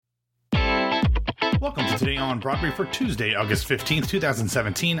Welcome to Today on Broadway for Tuesday, August 15th,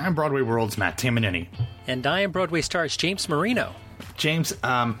 2017. I'm Broadway World's Matt Tamanini. And I am Broadway Star's James Marino. James,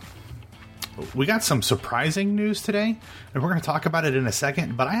 we got some surprising news today, and we're going to talk about it in a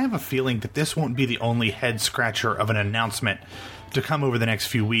second, but I have a feeling that this won't be the only head-scratcher of an announcement to come over the next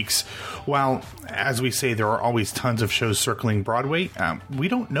few weeks. While, as we say, there are always tons of shows circling Broadway, we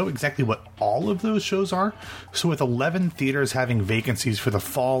don't know exactly what all of those shows are. So with 11 theaters having vacancies for the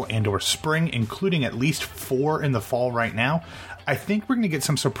fall and or spring, including at least 4 in the fall right now, I think we're going to get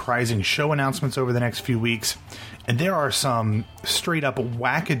some surprising show announcements over the next few weeks. And there are some straight-up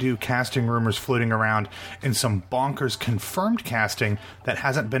wackadoo casting rumors floating around and some bonkers confirmed casting that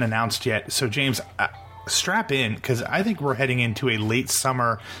hasn't been announced yet. So, James, strap in, because I think we're heading into a late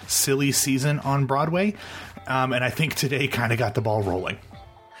summer silly season on Broadway, and I think today kind of got the ball rolling.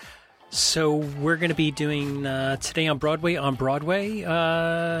 So we're going to be doing Today on Broadway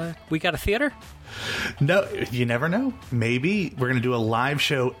we got a theater? No, you never know. Maybe we're going to do a live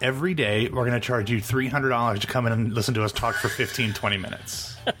show every day. We're going to charge you $300 to come in and listen to us talk for 15, 20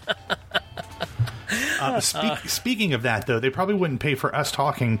 minutes. Speaking of that, though, they probably wouldn't pay for us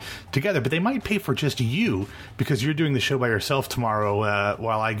talking together, but they might pay for just you, because you're doing the show by yourself tomorrow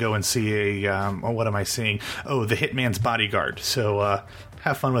while I go and see what am I seeing? Oh, The Hitman's Bodyguard. So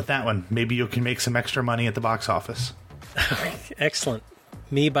have fun with that one. Maybe you can make some extra money at the box office. Excellent.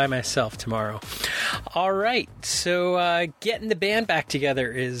 Me by myself tomorrow. All right, so getting the band back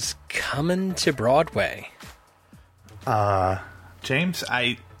together is coming to Broadway. James,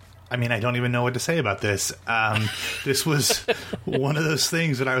 I mean, I don't even know what to say about this. This was one of those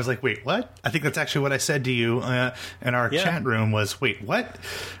things that I was like, wait, what? I think that's actually what I said to you in our chat room was, wait, what?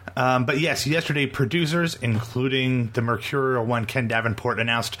 But yes, yesterday, producers, including the Mercurial one, Ken Davenport,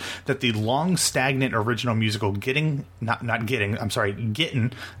 announced that the long stagnant original musical Getting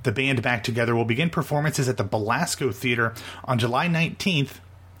the Band Back Together will begin performances at the Belasco Theater on July 19th.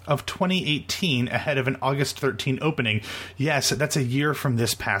 Of 2018, ahead of an August 13 opening. Yes, that's a year from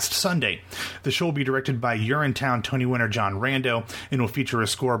this past Sunday. The show will be directed by Urinetown Tony winner John Rando and will feature a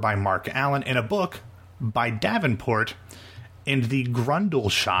score by Mark Allen and a book by Davenport and the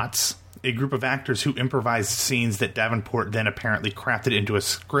Grundle Shots, a group of actors who improvised scenes that Davenport then apparently crafted into a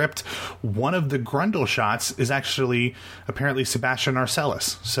script. One of the Grundle Shots is actually apparently Sebastian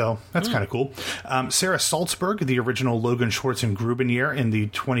Arcellus, so that's kind of cool. Sarah Salzberg, the original Logan Schwartz and Grubenier in the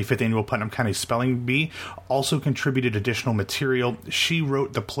 25th Annual Putnam County Spelling Bee, also contributed additional material. She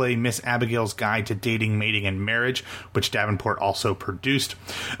wrote the play Miss Abigail's Guide to Dating, Mating, and Marriage, which Davenport also produced.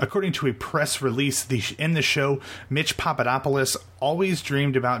 According to a press release, in the show, Mitch Papadopoulos always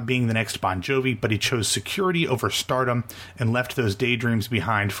dreamed about being the next Bon Jovi, but he chose security over stardom and left those daydreams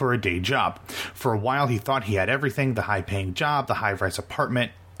behind for a day job. For a while, he thought he had everything, the high-paying job, the high-rise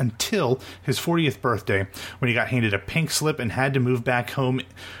apartment, until his 40th birthday, when he got handed a pink slip and had to move back home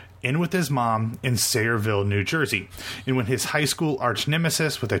in with his mom in Sayreville, New Jersey. And when his high school arch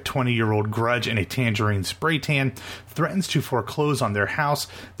nemesis with a 20-year-old grudge and a tangerine spray tan threatens to foreclose on their house,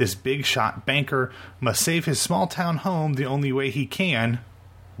 this big shot banker must save his small town home the only way he can,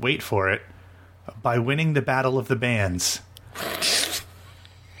 wait for it, by winning the Battle of the Bands.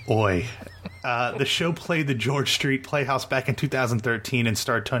 Oi. The show played the George Street Playhouse back in 2013 and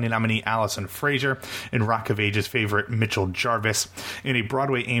starred Tony nominee Allison Frazier and Rock of Ages favorite Mitchell Jarvis. In a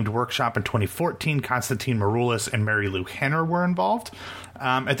Broadway-aimed workshop in 2014, Constantine Maroulis and Mary Lou Henner were involved.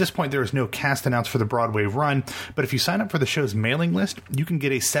 At this point, there is no cast announced for the Broadway run, but if you sign up for the show's mailing list, you can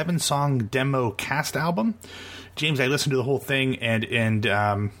get a 7-song demo cast album. James, I listened to the whole thing, and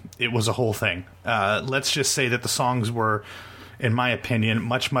it was a whole thing. Let's just say that the songs were, in my opinion,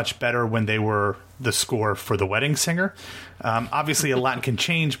 much, much better when they were the score for The Wedding Singer. Obviously, a lot can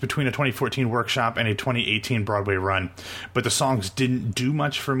change between a 2014 workshop and a 2018 Broadway run, but the songs didn't do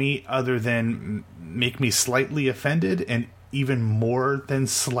much for me other than make me slightly offended and even more than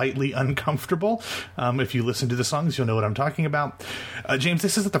slightly uncomfortable. If you listen to the songs, you'll know what I'm talking about. James,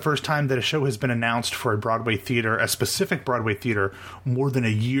 this isn't the first time that a show has been announced for a Broadway theater, a specific Broadway theater, more than a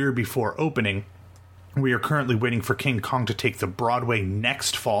year before opening. We are currently waiting for King Kong to take the Broadway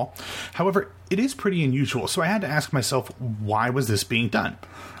next fall. However, it is pretty unusual, so I had to ask myself, why was this being done?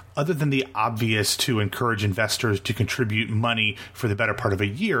 Other than the obvious to encourage investors to contribute money for the better part of a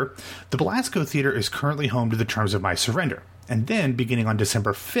year, the Belasco Theater is currently home to the Terms of My Surrender. And then, beginning on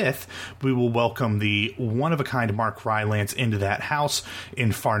December 5th, we will welcome the one-of-a-kind Mark Rylance into that house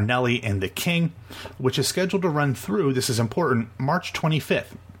in Farnelly and the King, which is scheduled to run through, this is important, March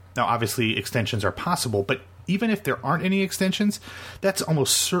 25th. Now, obviously, extensions are possible, but even if there aren't any extensions, that's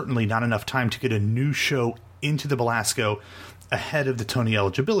almost certainly not enough time to get a new show into the Belasco ahead of the Tony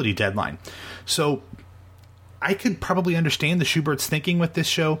eligibility deadline. So I could probably understand the Schubert's thinking with this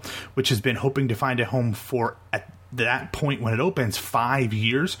show, which has been hoping to find a home for, at that point when it opens, 5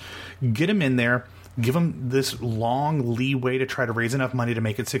 years. Get him in there. Give them this long leeway to try to raise enough money to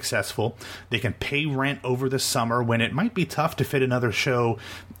make it successful. They can pay rent over the summer when it might be tough to fit another show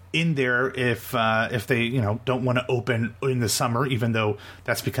in there if they don't want to open in the summer, even though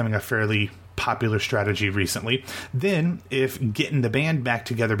that's becoming a fairly popular strategy recently. Then, if getting the band back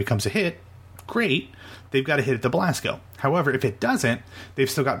together becomes a hit, great. They've got a hit at the Belasco. However, if it doesn't, they've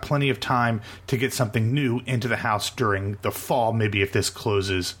still got plenty of time to get something new into the house during the fall, maybe if this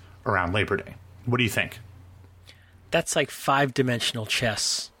closes around Labor Day. What do you think? That's like 5-dimensional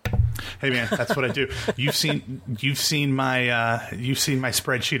chess. Hey man, that's what I do. You've seen my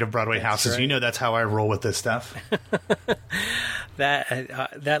spreadsheet of Broadway houses. Right. You know that's how I roll with this stuff.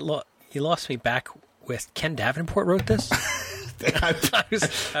 You lost me back with Ken Davenport wrote this. I was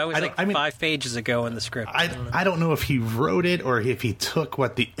 5 pages ago in the script. I don't know if he wrote it or if he took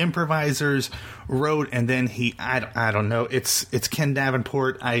what the improvisers wrote and then I don't know. It's Ken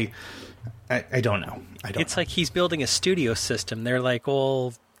Davenport. I don't know. It's like he's building a studio system. They're like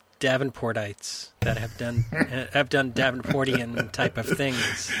all Davenportites that have done Davenportian type of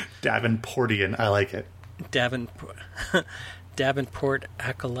things. Davenportian, I like it. Davenport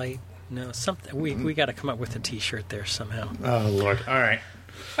acolyte. No, something. We got to come up with a T-shirt there somehow. Oh Lord! All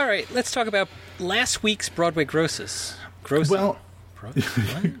right. Let's talk about last week's Broadway grosses.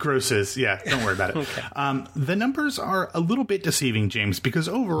 Grosses, yeah, don't worry about it. Okay. The numbers are a little bit deceiving, James, because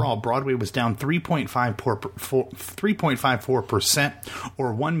overall Broadway was down 3.54%,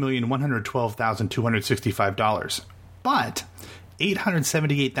 or $1,112,265. But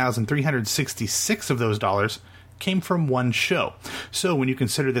 $878,366 of those dollars came from one show. So when you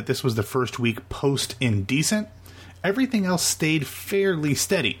consider that this was the first week post Indecent, everything else stayed fairly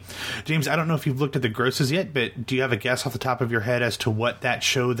steady. James, I don't know if you've looked at the grosses yet, but do you have a guess off the top of your head as to what that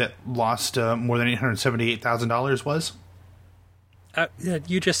show that lost more than $878,000 was?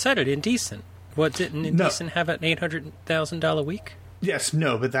 You just said it, Indecent. Didn't Indecent have an $800,000 week? Yes,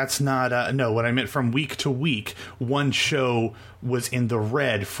 no, but that's not... no, what I meant from week to week, one show was in the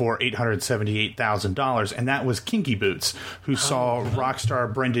red for $878,000, and that was Kinky Boots, who saw rock star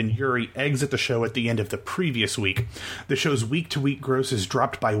Brendan Urie exit the show at the end of the previous week. The show's week-to-week grosses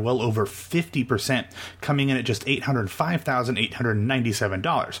dropped by well over 50%, coming in at just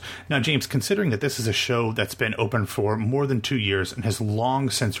 $805,897. Now, James, considering that this is a show that's been open for more than 2 years and has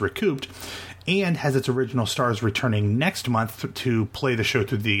long since recouped, and has its original stars returning next month to play the show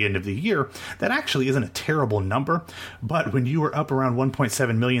through the end of the year, that actually isn't a terrible number. But when you were up around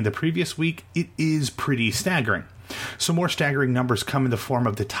 $1.7 million the previous week, it is pretty staggering. So more staggering numbers come in the form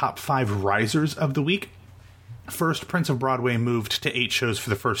of the top 5 risers of the week. First, Prince of Broadway moved to 8 shows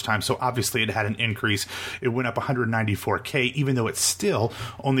for the first time, so obviously it had an increase. It went up $194K, even though it still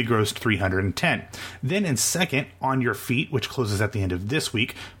only grossed $310. Then in second, On Your Feet, which closes at the end of this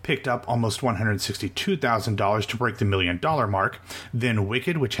week, picked up almost $162,000 to break the $1 million mark. Then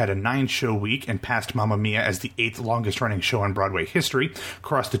Wicked, which had a 9-show week and passed Mamma Mia as the 8th longest-running show in Broadway history,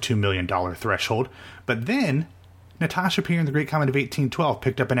 crossed the $2 million threshold. But then Natasha Peer and the Great Comet of 1812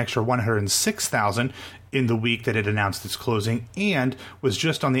 picked up an extra $106,000 in the week that it announced its closing and was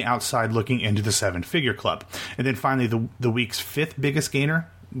just on the outside looking into the 7-figure club. And then finally, the week's 5th biggest gainer,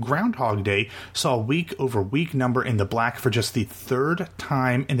 Groundhog Day, saw week-over-week number in the black for just the 3rd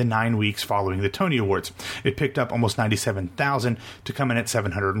time in the 9 weeks following the Tony Awards. It picked up almost $97,000 to come in at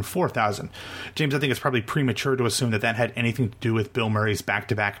 $704,000. James, I think it's probably premature to assume that had anything to do with Bill Murray's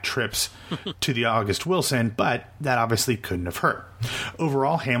back-to-back trips to the August Wilson, but that obviously couldn't have hurt.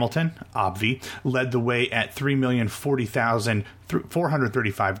 Overall, Hamilton, obvi, led the way at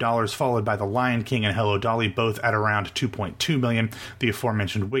 $3,040,435, followed by The Lion King and Hello Dolly, both at around $2.2 million. The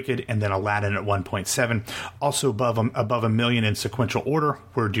aforementioned Wicked and then Aladdin at $1.7. Also above $1 million in sequential order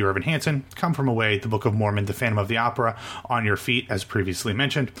were Dear Evan Hansen, Come From Away, The Book of Mormon, The Phantom of the Opera, On Your Feet, as previously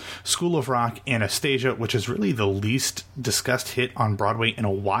mentioned, School of Rock, Anastasia, which is really the least discussed hit on Broadway in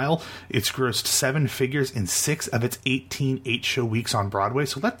a while. It's grossed 7 figures in 6 of its 18 8-show weeks on Broadway,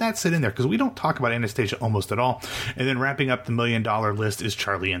 so let that sit in there because we don't talk about Anastasia almost at all. And then wrapping up the $1 million list is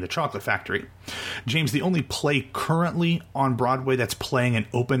Charlie and the Chocolate Factory. James, the only play currently on Broadway that's playing an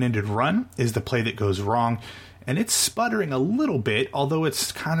open-ended run is The Play That Goes Wrong, and it's sputtering a little bit, although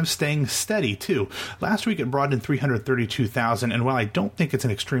it's kind of staying steady too. Last week it brought in $332,000, and while I don't think it's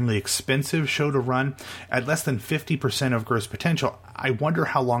an extremely expensive show to run, at less than 50% of gross potential, I wonder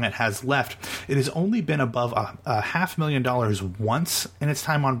how long it has left. It has only been above $500,000 once in its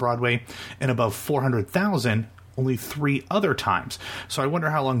time on Broadway, and above $400,000 only 3 other times. So I wonder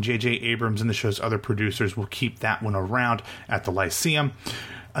how long J.J. Abrams and the show's other producers will keep that one around at the Lyceum.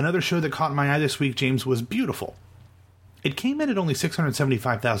 Another show that caught my eye this week, James, was Beautiful. It came in at only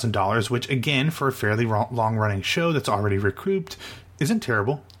 $675,000, which, again, for a fairly long-running show that's already recouped, isn't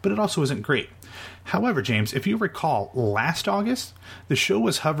terrible, but it also isn't great. However, James, if you recall, last August, the show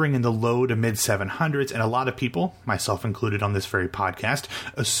was hovering in the low to mid 700s, and a lot of people, myself included on this very podcast,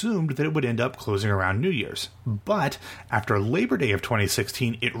 assumed that it would end up closing around New Year's. But after Labor Day of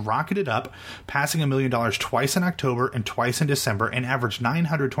 2016, it rocketed up, passing $1 million twice in October and twice in December, and averaged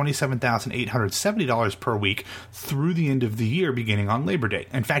 $927,870 per week through the end of the year, beginning on Labor Day.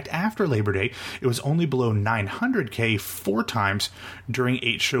 In fact, after Labor Day, it was only below $900K 4 times during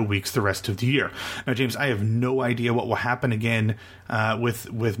 8 show weeks the rest of the year. Now, James, I have no idea what will happen again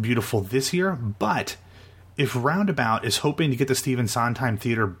with Beautiful this year, but if Roundabout is hoping to get the Stephen Sondheim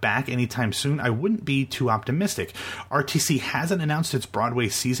Theater back anytime soon, I wouldn't be too optimistic. RTC hasn't announced its Broadway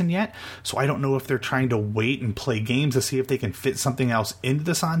season yet, so I don't know if they're trying to wait and play games to see if they can fit something else into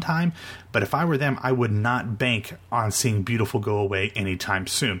the Sondheim, but if I were them, I would not bank on seeing Beautiful go away anytime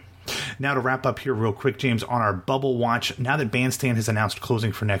soon. Now to wrap up here real quick, James, on our Bubble Watch, now that Bandstand has announced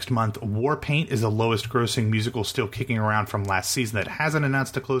closing for next month, Warpaint is the lowest grossing musical still kicking around from last season that hasn't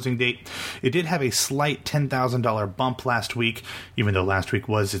announced a closing date. It did have a slight $10,000 bump last week, even though last week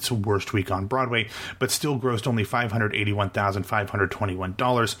was its worst week on Broadway, but still grossed only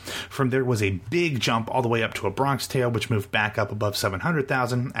 $581,521. From there was a big jump all the way up to A Bronx Tale, which moved back up above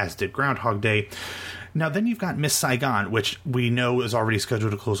 $700,000, as did Groundhog Day. Now, then you've got Miss Saigon, which we know is already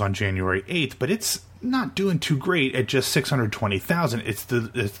scheduled to close on January 8th, but it's not doing too great at just $620,000. It's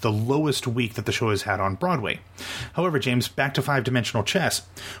the lowest week that the show has had on Broadway. However, James, back to five-dimensional chess.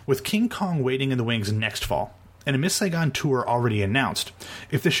 With King Kong waiting in the wings next fall, and a Miss Saigon tour already announced,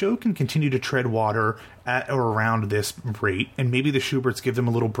 if the show can continue to tread water at or around this rate, and maybe the Schuberts give them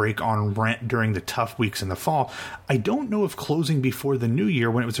a little break on rent during the tough weeks in the fall, I don't know if closing before the new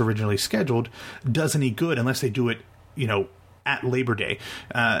year when it was originally scheduled does any good unless they do it, at Labor Day,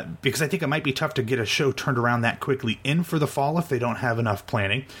 because I think it might be tough to get a show turned around that quickly in for the fall if they don't have enough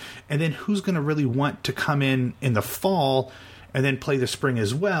planning. And then who's going to really want to come in the fall and then play the spring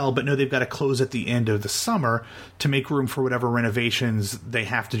as well, but no, they've got to close at the end of the summer to make room for whatever renovations they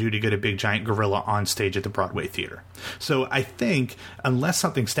have to do to get a big giant gorilla on stage at the Broadway Theater. So I think, unless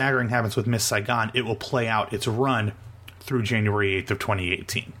something staggering happens with Miss Saigon, it will play out its run through January 8th of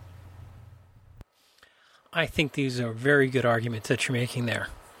 2018. I think these are very good arguments that you're making there.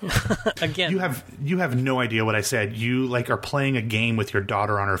 Again, you have no idea what I said. You are playing a game with your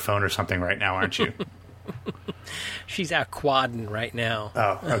daughter on her phone or something right now, aren't you? She's out quadding right now.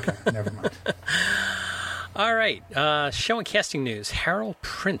 Oh, okay. Never mind. All right. Show and casting news. Harold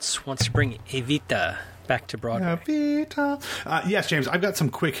Prince wants to bring Evita back to Broadway. Evita. Yes, James, I've got some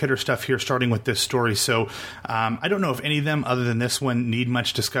quick hitter stuff here, starting with this story. So I don't know if any of them, other than this one, need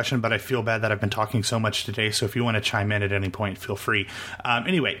much discussion, but I feel bad that I've been talking so much today. So if you want to chime in at any point, feel free.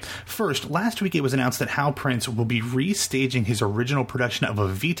 Anyway, first, last week it was announced that Hal Prince will be restaging his original production of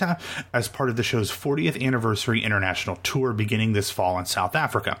Evita as part of the show's 40th anniversary international tour beginning this fall in South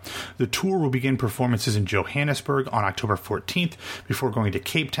Africa. The tour will begin performances in Johannesburg on October 14th before going to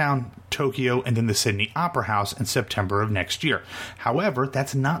Cape Town, Tokyo, and then the Sydney Opera House in September of next year. However,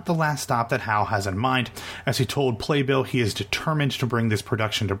 that's not the last stop that Hal has in mind. As he told Playbill, he is determined to bring this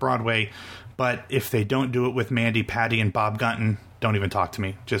production to Broadway, but if they don't do it with Mandy, Patty, and Bob Gunton, don't even talk to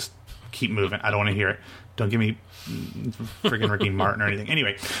me. Just keep moving. I don't want to hear it. Don't give me friggin' Ricky Martin or anything.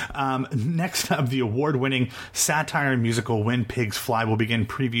 Anyway, next up, the award-winning satire and musical When Pigs Fly will begin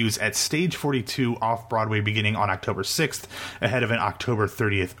previews at Stage 42 off-Broadway beginning on October 6th, ahead of an October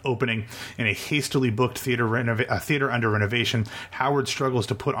 30th opening. In a hastily booked theater under renovation, Howard struggles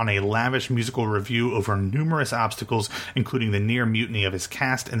to put on a lavish musical review over numerous obstacles, including the near mutiny of his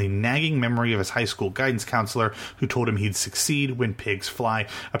cast and the nagging memory of his high school guidance counselor who told him he'd succeed when pigs fly.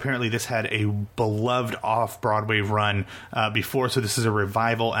 Apparently, this had a beloved off-Broadway run before, so this is a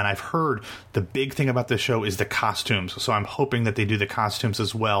revival, and I've heard the big thing about this show is the costumes, so I'm hoping that they do the costumes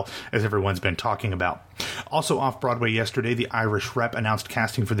as well as everyone's been talking about. Also off-Broadway yesterday, the Irish Rep announced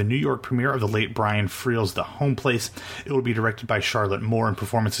casting for the New York premiere of the late Brian Friel's The Home Place. It will be directed by Charlotte Moore, and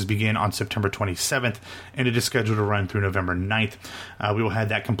performances begin on September 27th, and it is scheduled to run through November 9th. We will have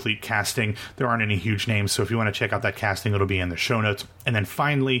that complete casting. There aren't any huge names, so if you want to check out that casting, it'll be in the show notes. And then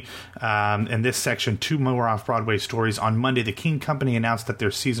finally, in this section, 2 more off-Broadway stories. On Monday, the King Company announced that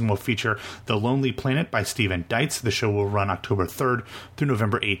their season will feature The Lonely Planet by Stephen Dietz. The show will run October 3rd through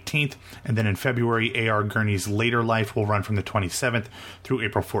November 18th. And then in February, A.R. Gurney's Later Life will run from the 27th through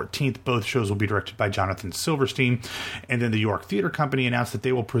April 14th. Both shows will be directed by Jonathan Silverstein. And then the York Theatre Company announced that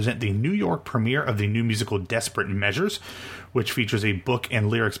they will present the New York premiere of the new musical Desperate Measures, which features a book and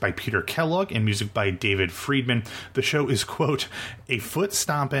lyrics by Peter Kellogg and music by David Friedman. The show is, quote, a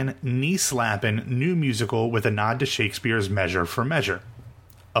foot-stomping, knee-slapping new musical with a nod to Shakespeare's Measure for Measure.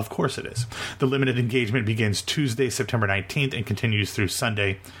 Of course it is. The limited engagement begins Tuesday, September 19th and continues through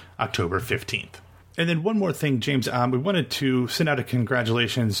Sunday, October 15th. And then one more thing, James, we wanted to send out a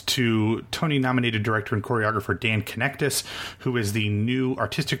congratulations to Tony-nominated director and choreographer Dan Konectis, who is the new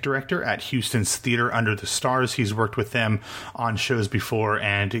artistic director at Houston's Theater Under the Stars. He's worked with them on shows before,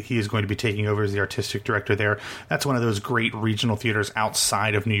 and he is going to be taking over as the artistic director there. That's one of those great regional theaters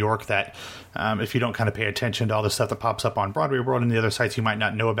outside of New York that, if you don't kind of pay attention to all the stuff that pops up on Broadway World and the other sites, you might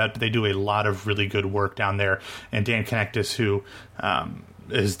not know about, but they do a lot of really good work down there. And Dan Konectis, who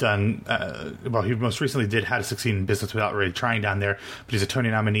has done, he most recently did How to Succeed in Business Without Really Trying down there, but he's a Tony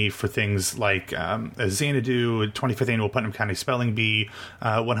nominee for things like Xanadu, 25th Annual Putnam County Spelling Bee,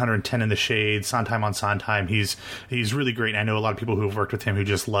 110 in the Shade, Sondheim on Sondheim. He's really great, and I know a lot of people who have worked with him who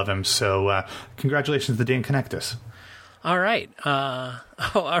just love him, so congratulations to Dan Konectis. All right.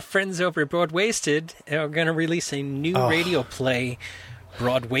 Our friends over at Broadwasted are going to release a new radio play,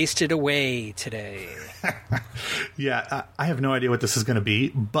 Broadwasted Away, today. Yeah, I have no idea what this is going to be,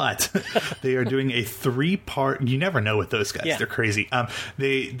 but they are doing a 3-part. You never know with those guys; they're crazy.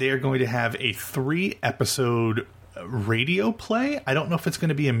 They are going to have a 3-episode radio play. I don't know if it's going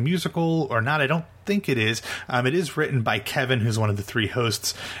to be a musical or not. I don't think it is. It is written by Kevin, who's one of the 3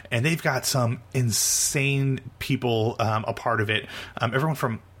 hosts, and they've got some insane people a part of it. Everyone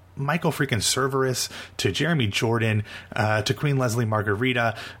from Michael freaking Cerveris to Jeremy Jordan to Queen Leslie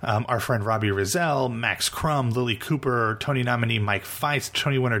Margarita, our friend Robbie Rizal, Max Crum, Lily Cooper, Tony nominee Mike Feist,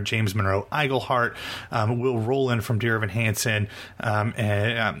 Tony winner James Monroe Iglehart, Will Rowland from Dear Evan Hansen,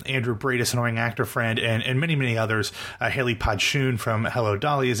 and Andrew Bradis, annoying actor friend, and many, many others. Haley Podshun from Hello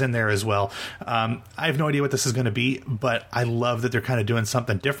Dolly is in there as well. I have no idea what this is going to be, but I love that they're kind of doing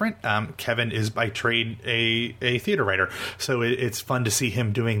something different. Kevin is by trade a theater writer, so it's fun to see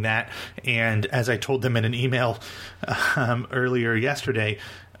him doing that. And as I told them in an email earlier yesterday,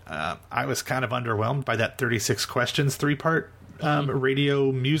 I was kind of underwhelmed by that 36 questions 3-part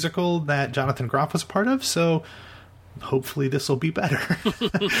radio musical that Jonathan Groff was a part of. So hopefully this will be better.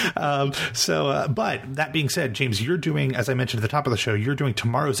 But that being said, James, you're doing, as I mentioned at the top of the show, you're doing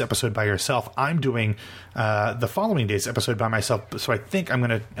tomorrow's episode by yourself. I'm doing the following day's episode by myself. So I think I'm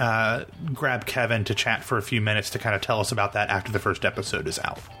going to grab Kevin to chat for a few minutes to kind of tell us about that after the first episode is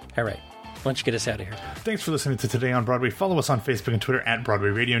out. All right. Why don't you get us out of here? Thanks for listening to Today on Broadway. Follow us on Facebook and Twitter at Broadway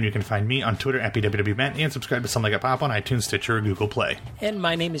Radio, and you can find me on Twitter at BWWMatt, and subscribe to Something Like a Pop on iTunes, Stitcher, or Google Play. And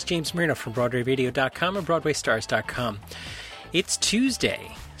my name is James Marino from BroadwayRadio.com and BroadwayStars.com. It's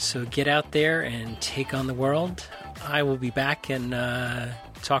Tuesday, so get out there and take on the world. I will be back and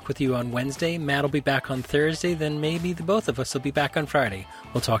talk with you on Wednesday. Matt will be back on Thursday. Then maybe the both of us will be back on Friday.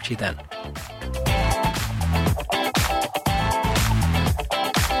 We'll talk to you then.